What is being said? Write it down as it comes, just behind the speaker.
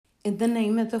In the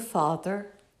name of the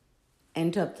Father,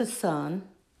 and of the Son,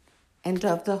 and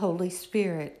of the Holy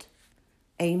Spirit.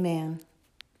 Amen.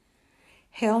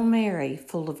 Hail Mary,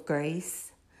 full of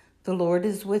grace, the Lord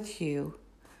is with you.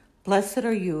 Blessed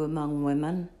are you among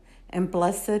women, and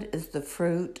blessed is the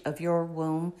fruit of your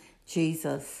womb,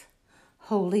 Jesus.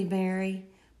 Holy Mary,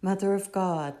 Mother of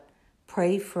God,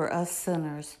 pray for us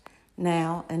sinners,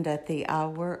 now and at the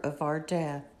hour of our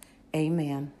death.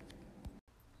 Amen.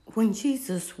 When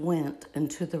Jesus went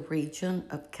into the region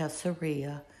of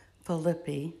Caesarea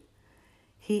Philippi,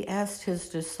 he asked his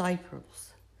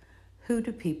disciples, "Who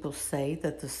do people say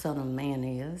that the Son of Man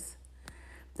is?"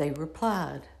 They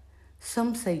replied,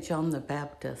 "Some say John the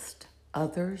Baptist,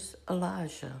 others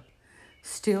Elijah,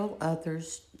 still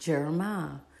others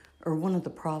Jeremiah or one of the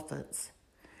prophets."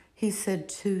 He said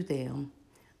to them,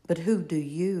 "But who do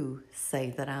you say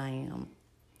that I am?"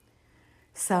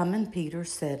 Simon Peter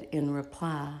said in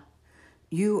reply,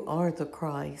 "You are the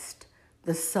Christ,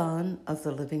 the Son of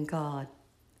the living God."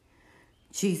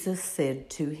 Jesus said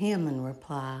to him in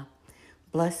reply,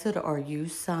 "Blessed are you,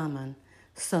 Simon,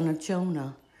 son of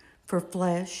Jonah, for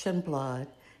flesh and blood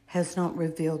has not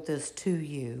revealed this to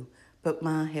you, but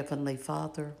my heavenly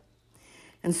Father.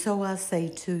 And so I say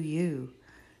to you,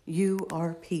 you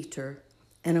are Peter,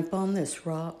 and upon this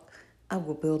rock I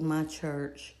will build my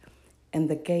church, and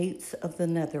the gates of the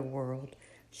netherworld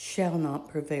shall not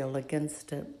prevail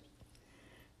against it.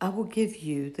 I will give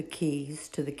you the keys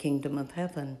to the kingdom of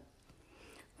heaven.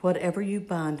 Whatever you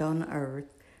bind on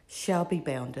earth shall be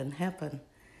bound in heaven,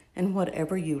 and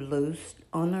whatever you loose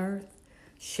on earth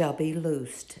shall be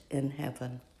loosed in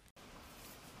heaven."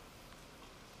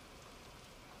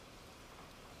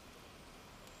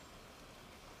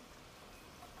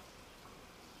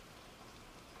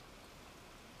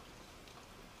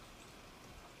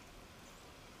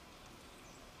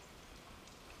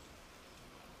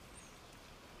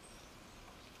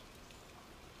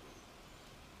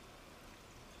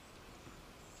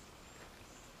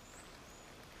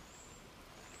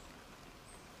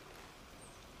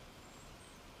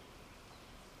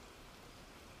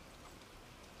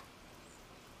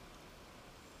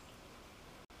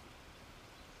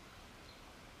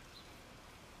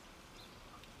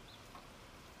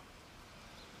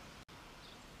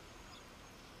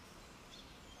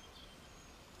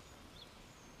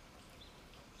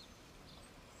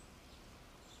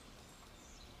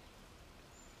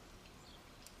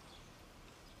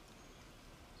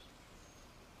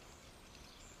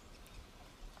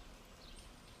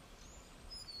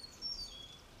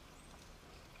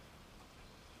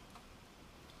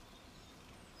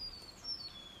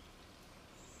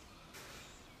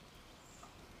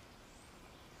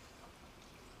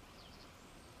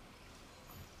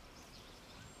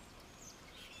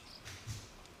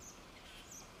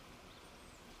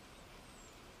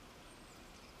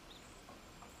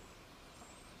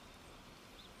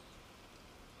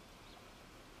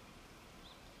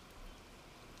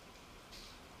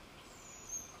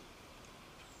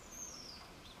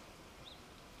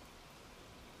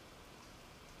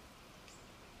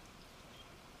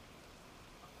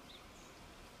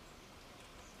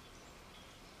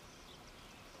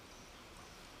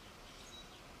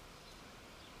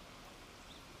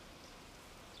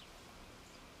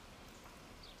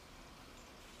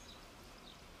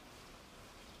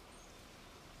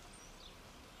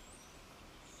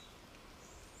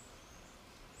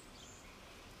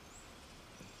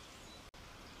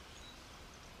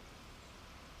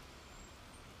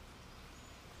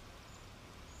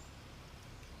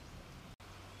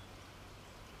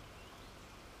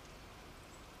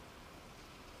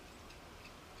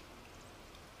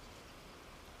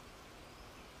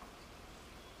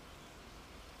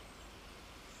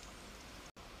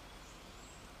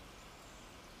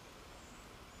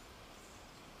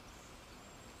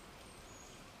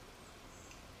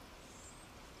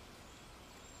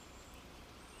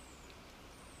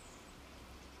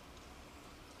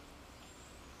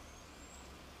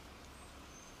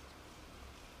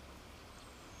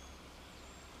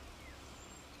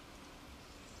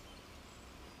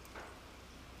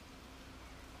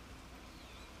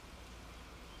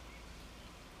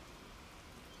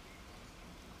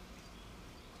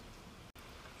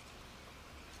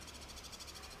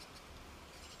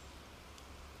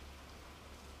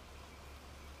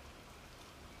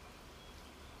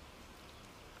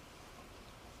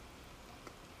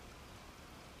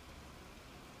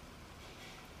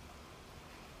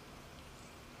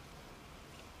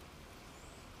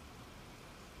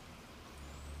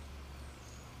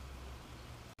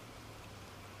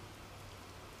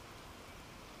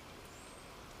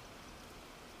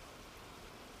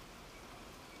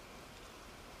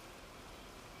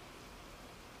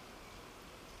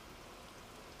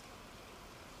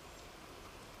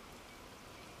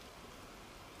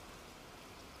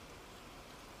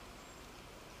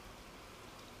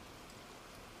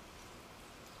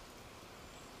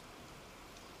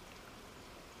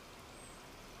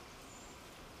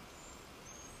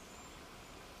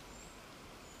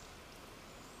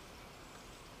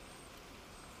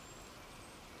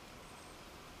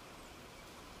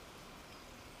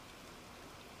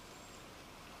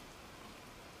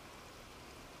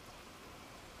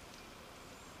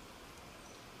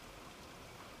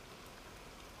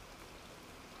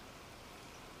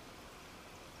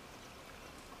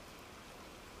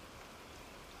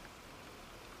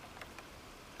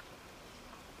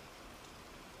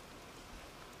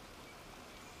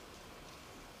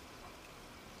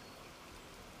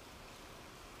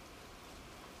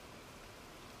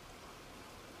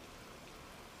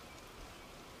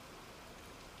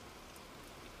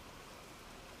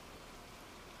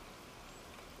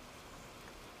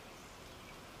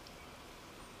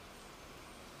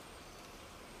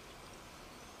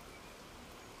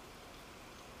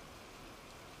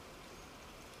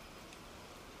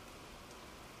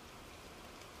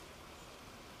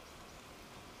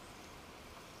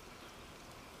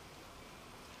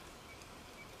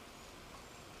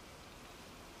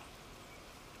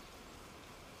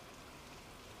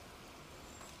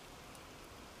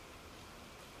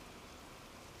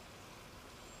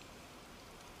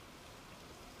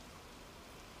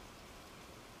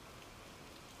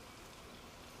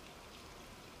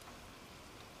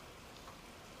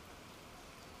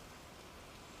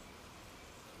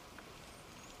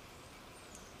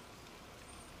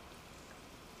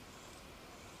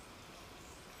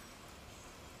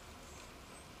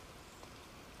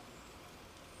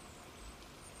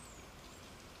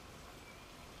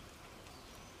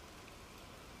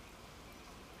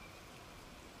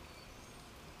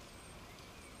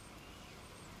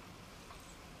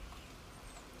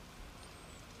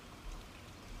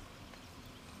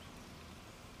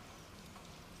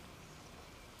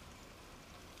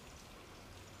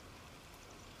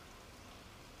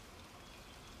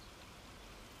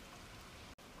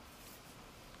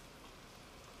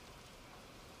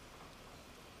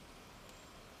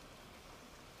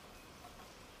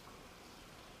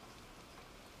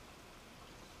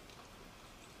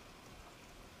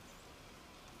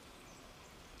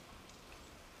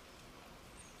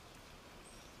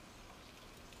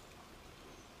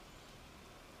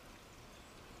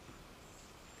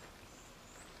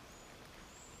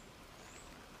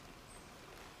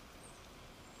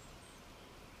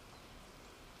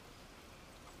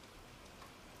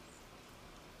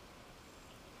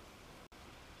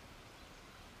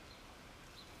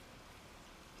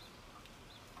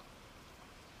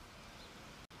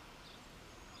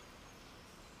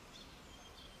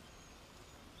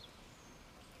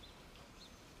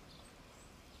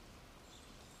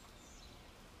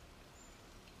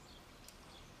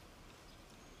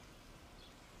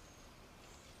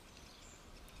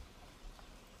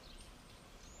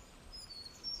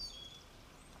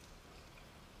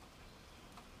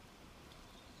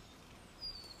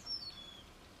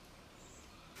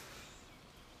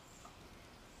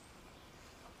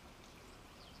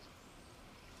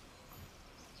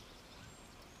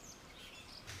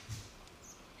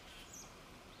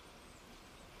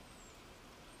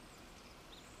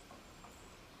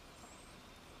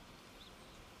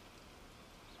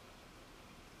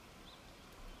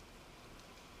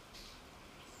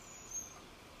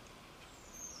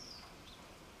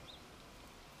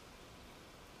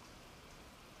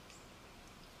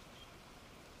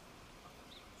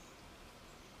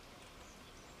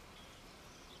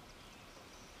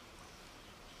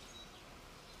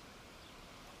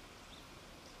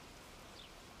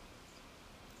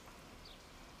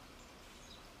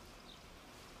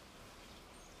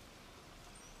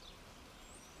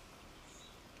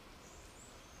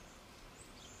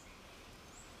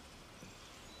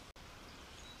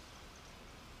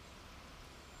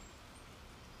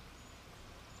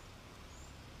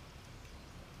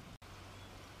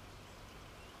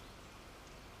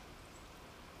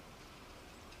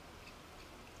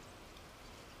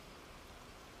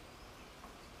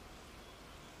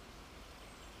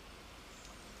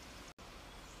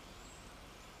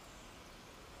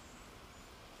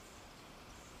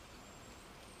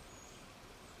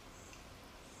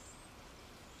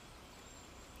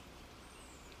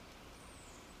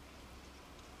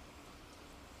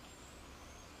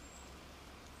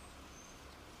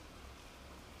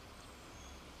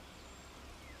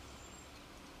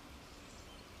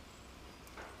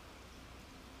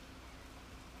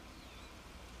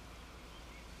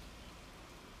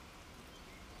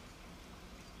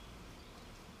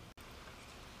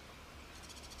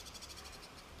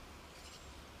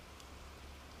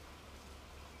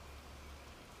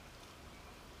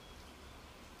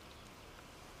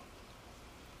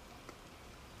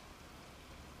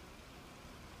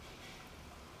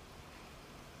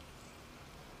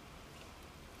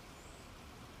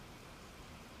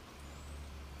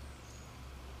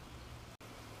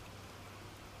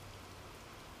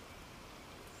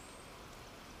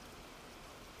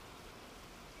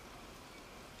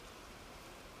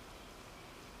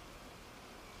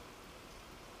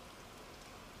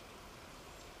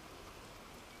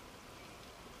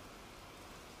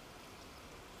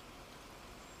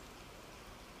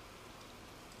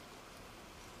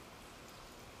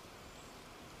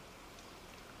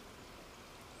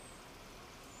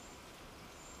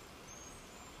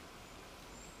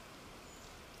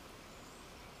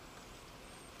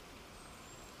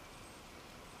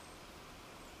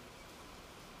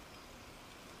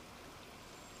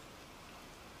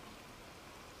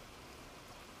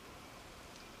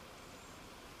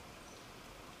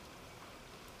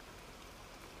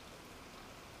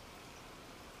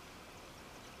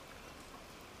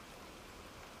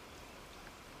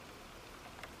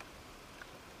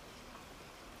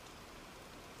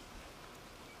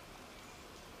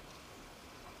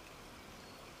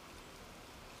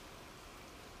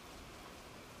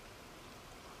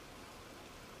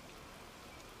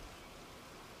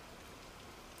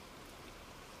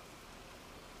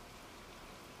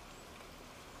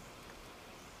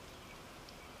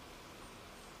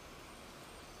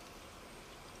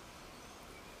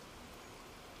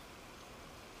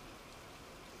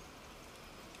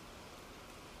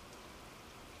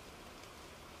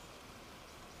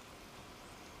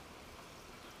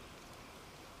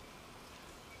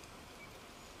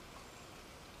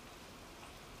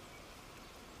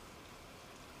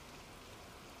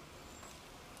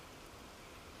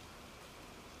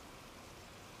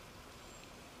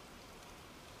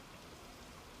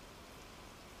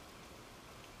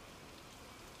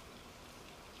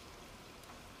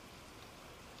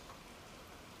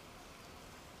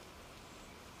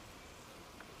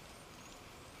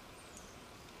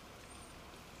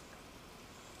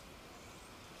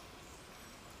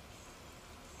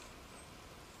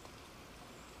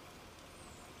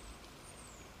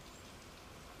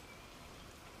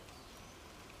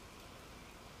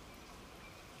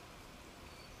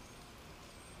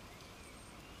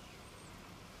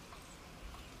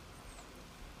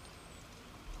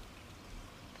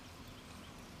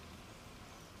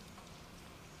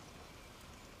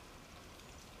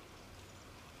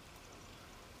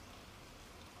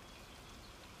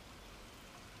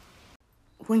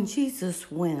 When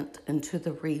Jesus went into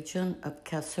the region of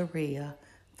Caesarea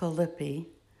Philippi,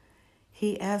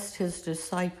 he asked his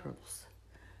disciples,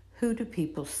 "Who do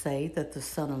people say that the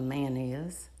Son of Man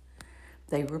is?"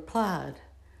 They replied,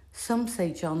 "Some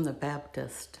say John the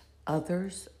Baptist,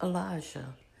 others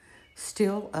Elijah,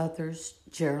 still others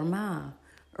Jeremiah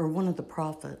or one of the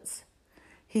prophets."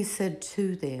 He said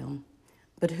to them,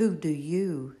 "But who do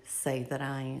you say that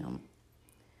I am?"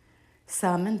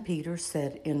 Simon Peter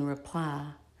said in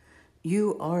reply,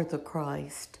 "You are the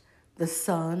Christ, the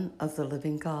Son of the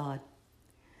living God."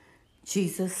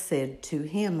 Jesus said to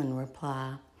him in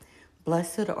reply,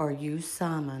 "Blessed are you,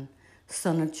 Simon,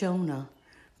 son of Jonah,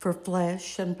 for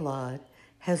flesh and blood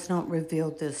has not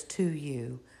revealed this to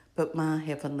you, but my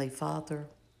heavenly Father.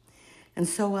 And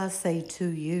so I say to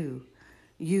you,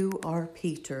 you are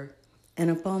Peter,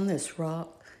 and upon this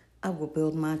rock I will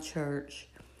build my church,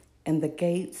 and the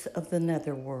gates of the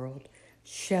netherworld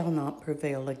shall not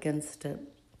prevail against it.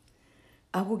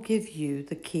 I will give you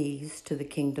the keys to the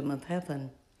kingdom of heaven.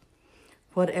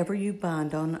 Whatever you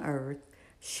bind on earth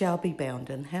shall be bound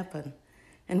in heaven,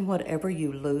 and whatever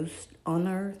you loose on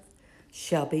earth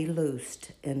shall be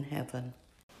loosed in heaven."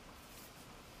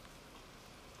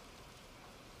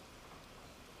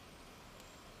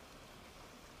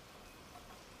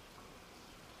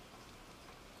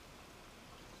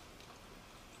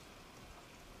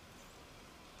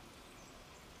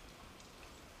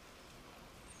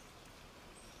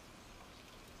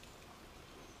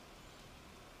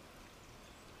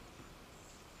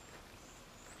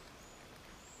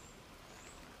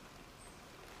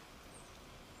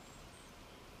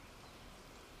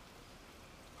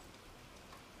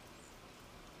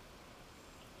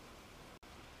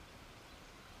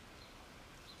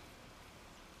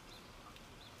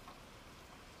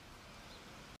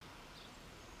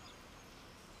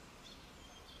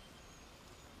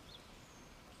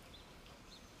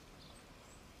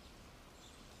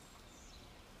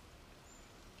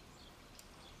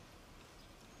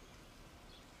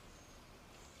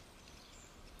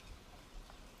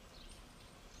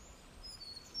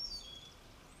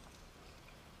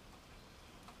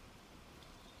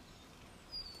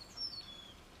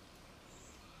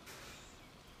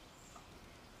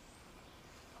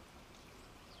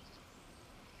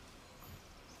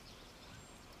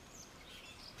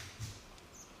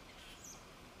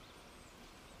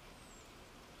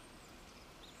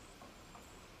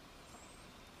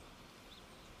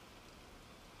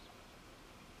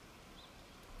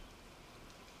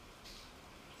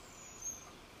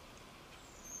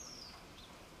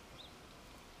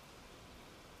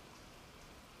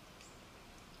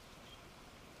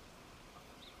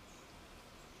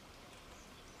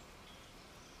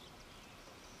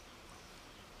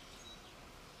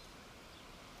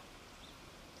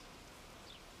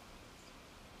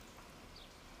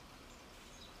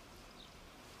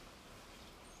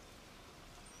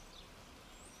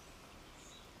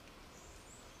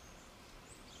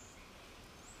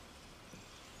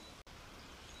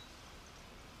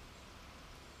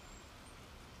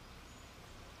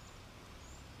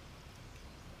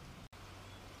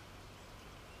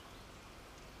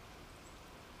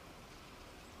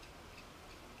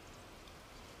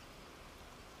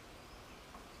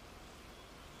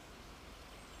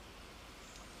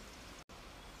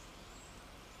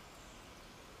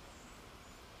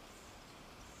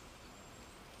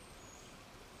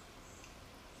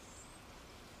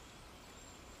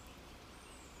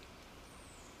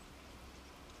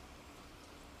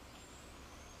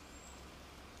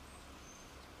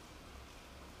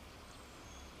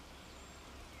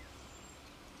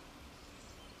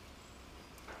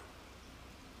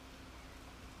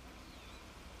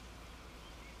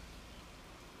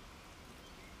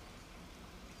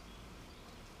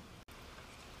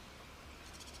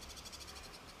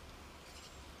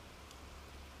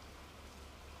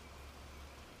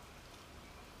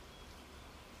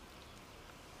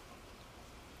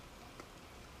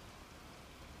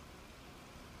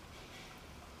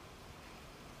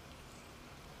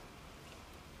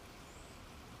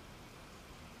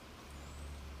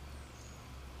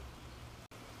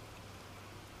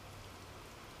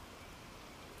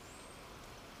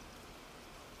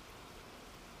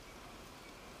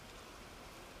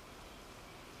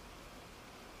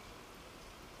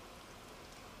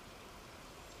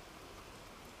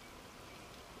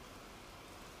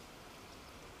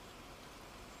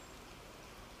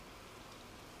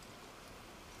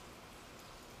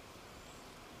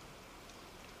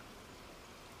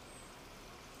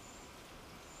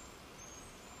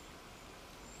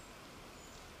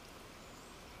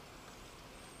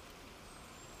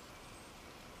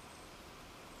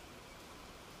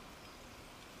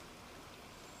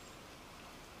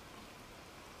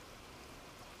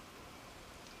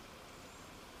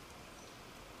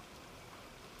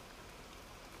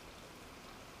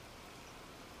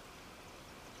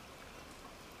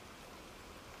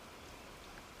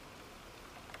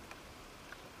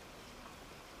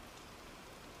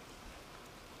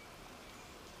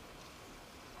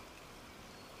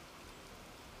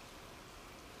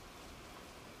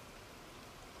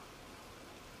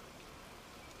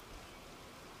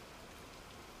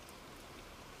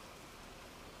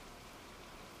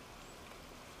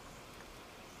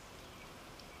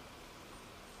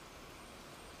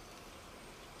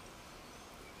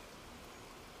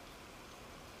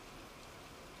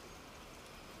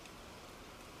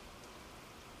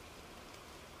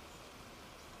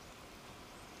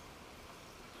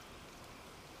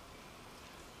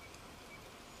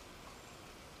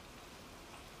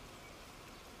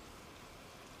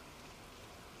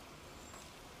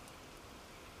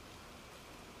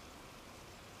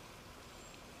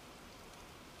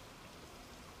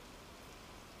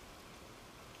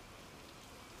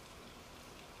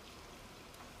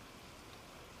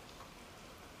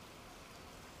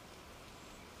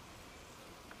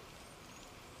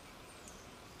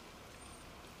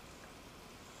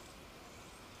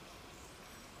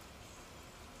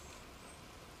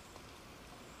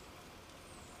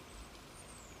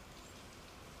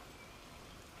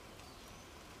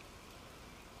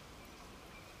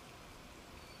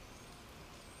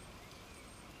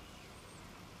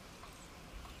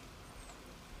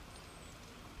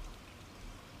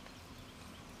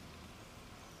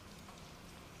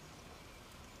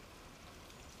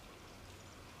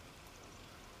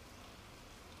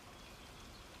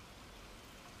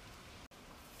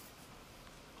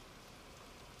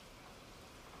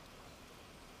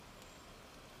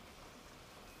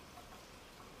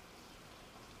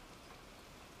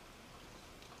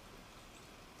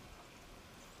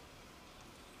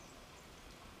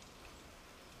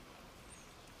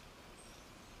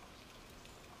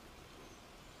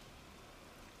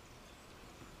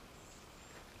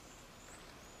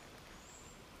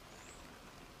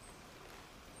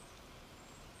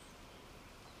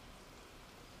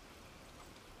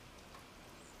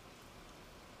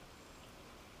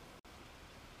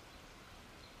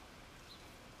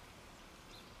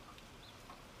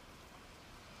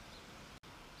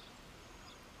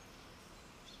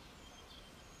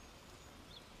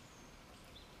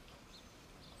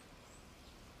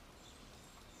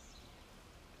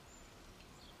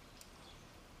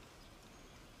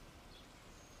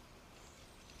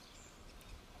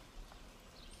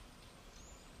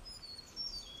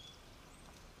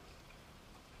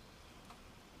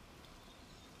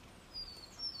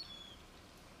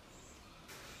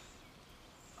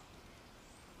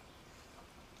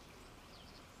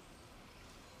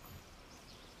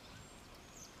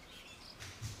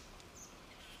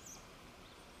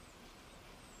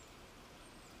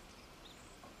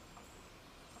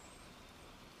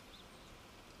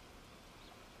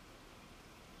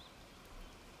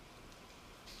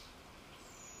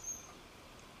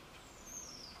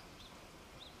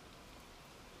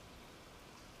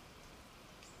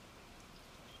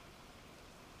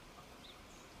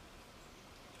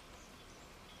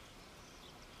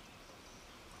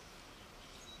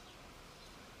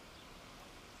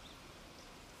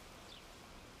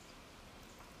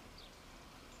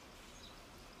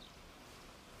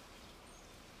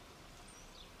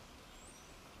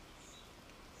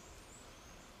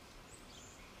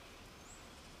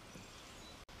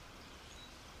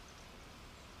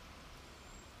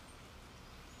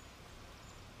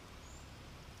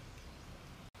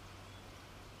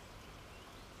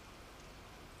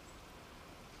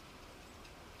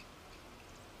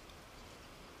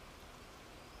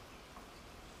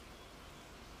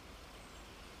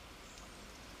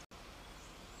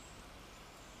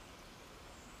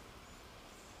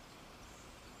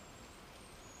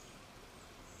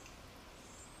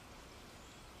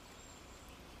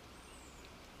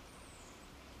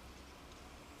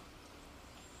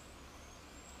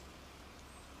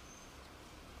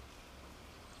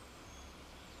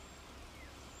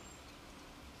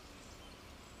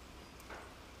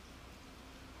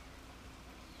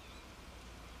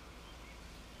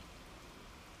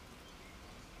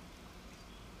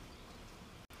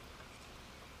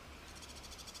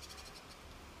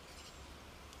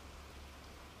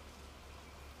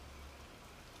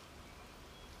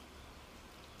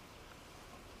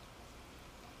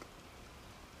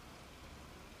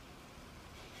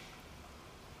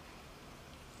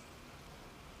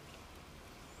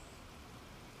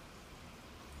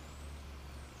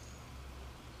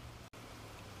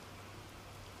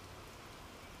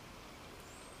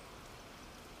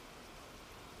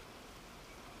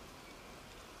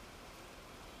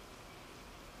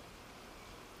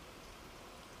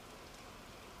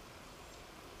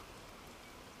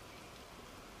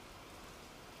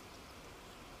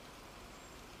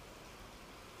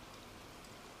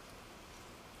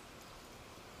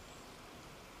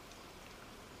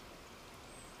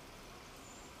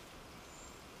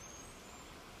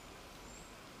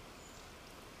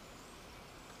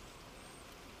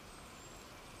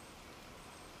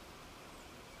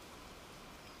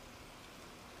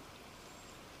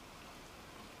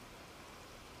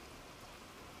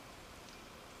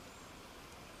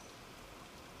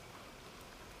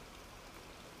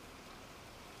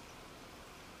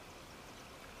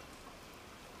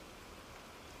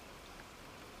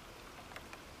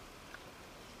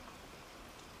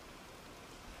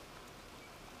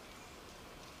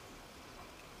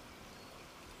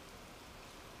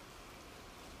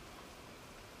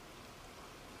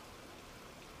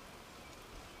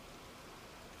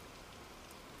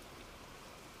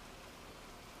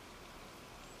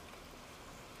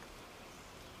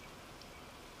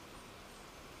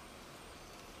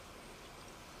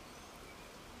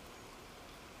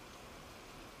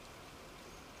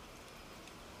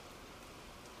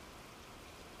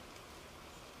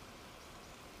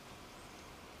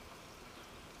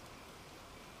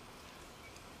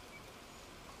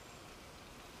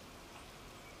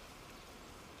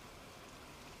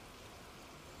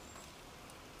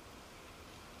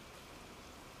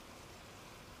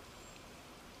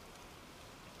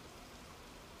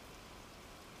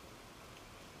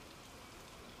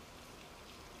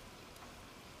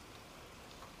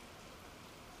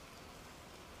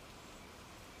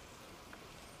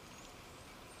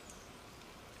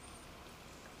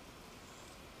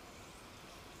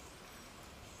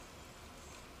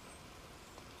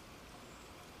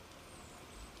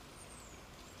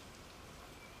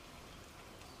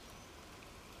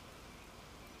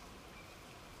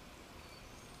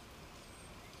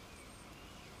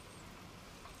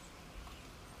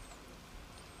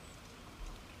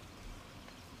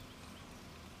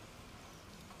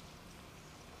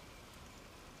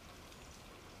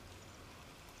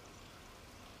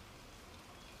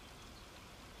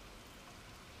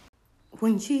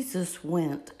 When Jesus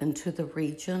went into the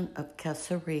region of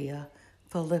Caesarea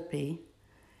Philippi,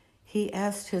 he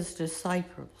asked his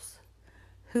disciples,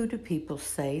 "Who do people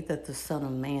say that the Son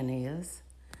of Man is?"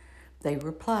 They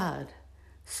replied,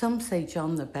 "Some say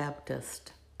John the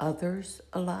Baptist, others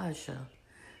Elijah,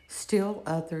 still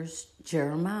others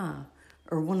Jeremiah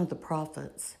or one of the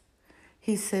prophets."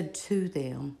 He said to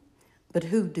them, "But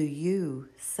who do you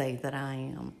say that I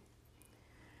am?"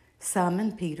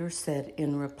 Simon Peter said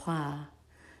in reply,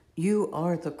 "You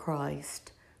are the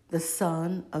Christ, the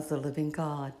Son of the living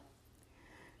God."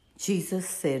 Jesus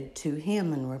said to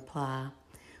him in reply,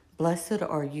 "Blessed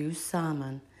are you,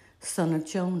 Simon, son of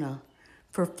Jonah,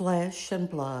 for flesh and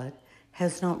blood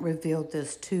has not revealed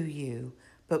this to you,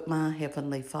 but my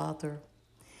heavenly Father.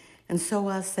 And so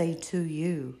I say to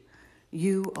you,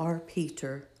 you are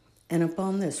Peter, and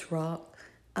upon this rock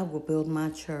I will build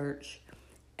my church,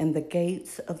 and the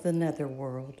gates of the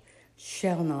netherworld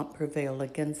shall not prevail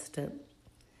against it.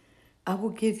 I will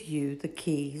give you the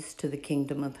keys to the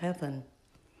kingdom of heaven.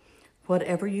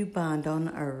 Whatever you bind on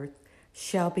earth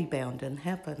shall be bound in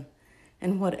heaven,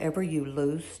 and whatever you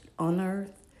loose on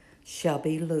earth shall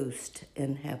be loosed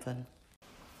in heaven."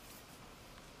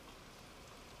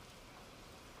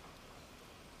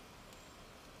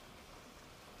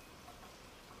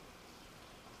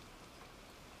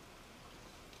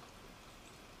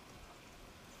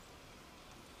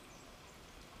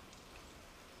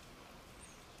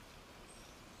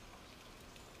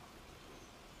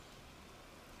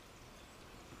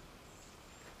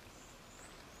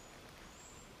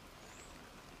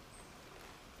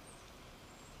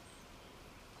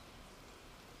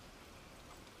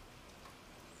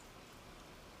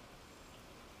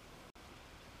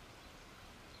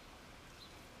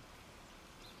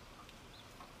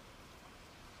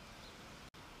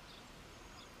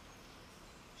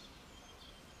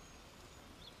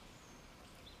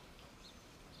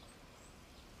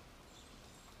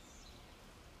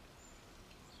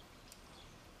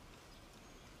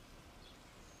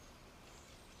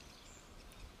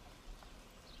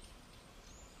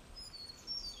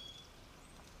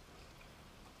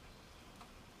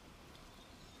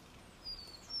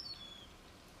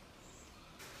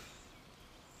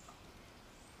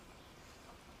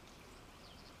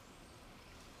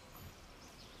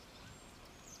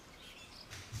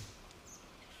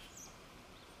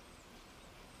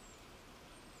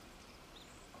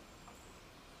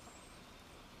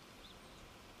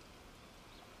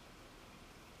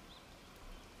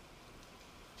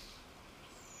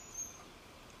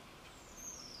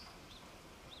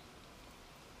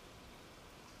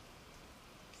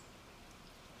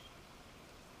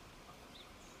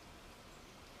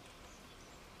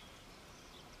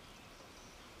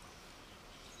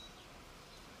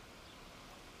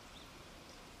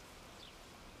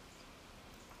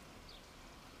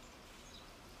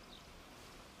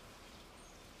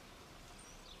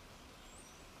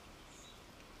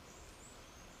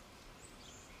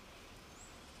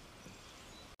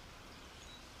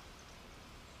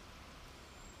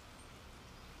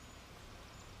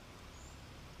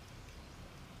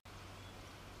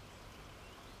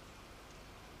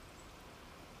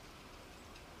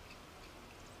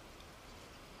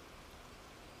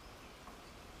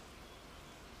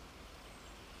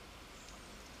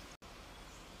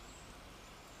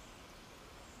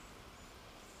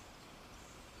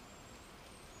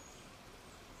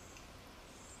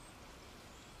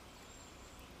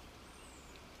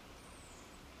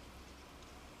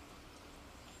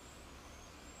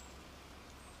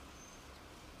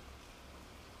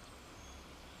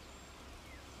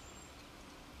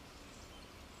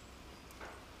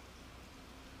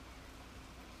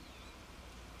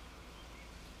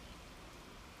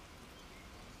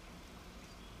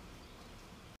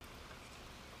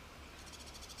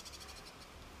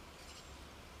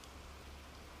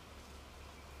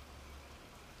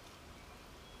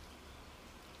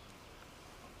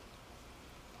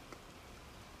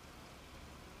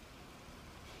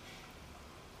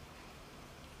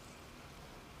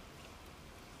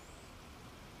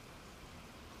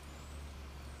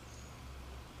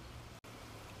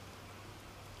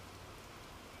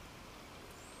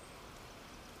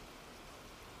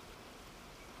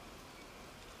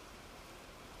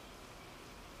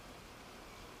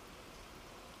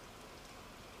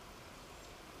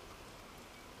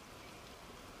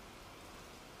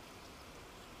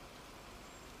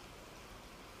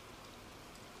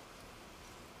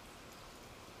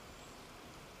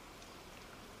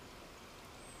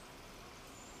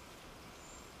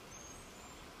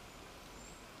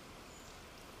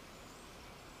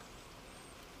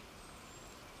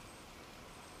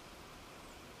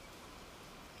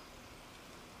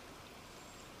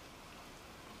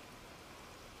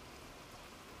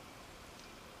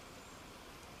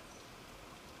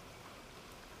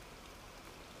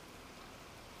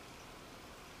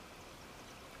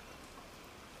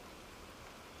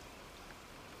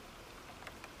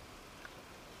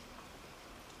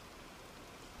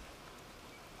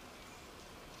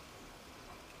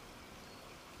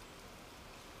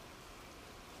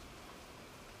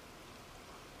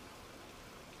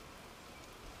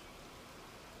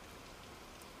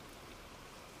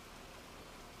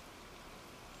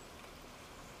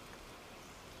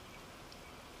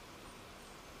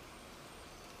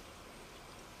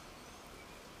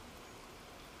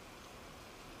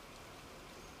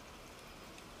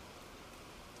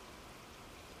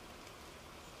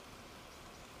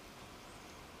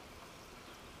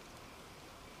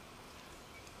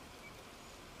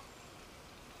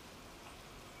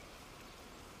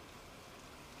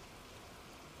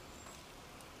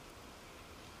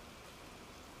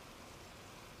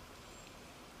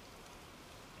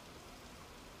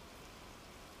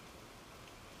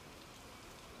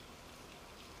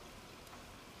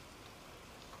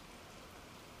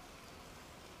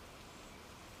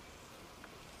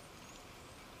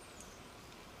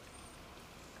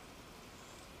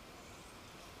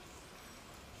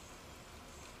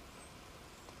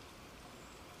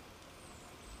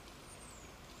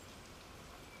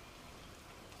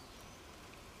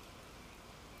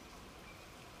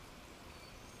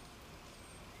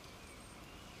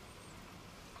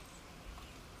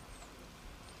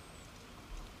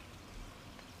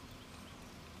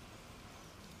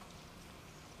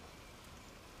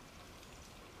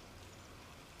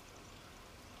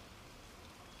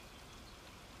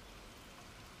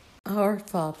 Our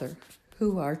Father,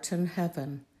 who art in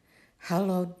heaven,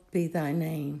 hallowed be thy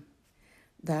name.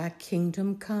 Thy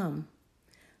kingdom come,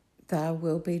 thy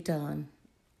will be done,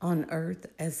 on earth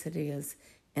as it is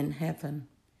in heaven.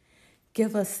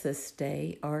 Give us this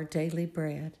day our daily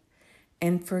bread,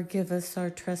 and forgive us our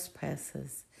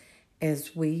trespasses,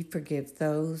 as we forgive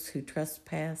those who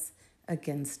trespass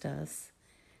against us.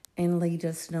 And lead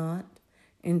us not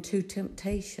into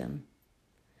temptation,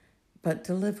 but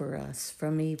deliver us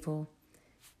from evil.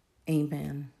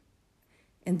 Amen.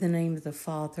 In the name of the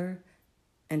Father,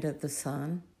 and of the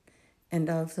Son, and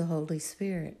of the Holy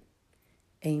Spirit.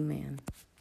 Amen.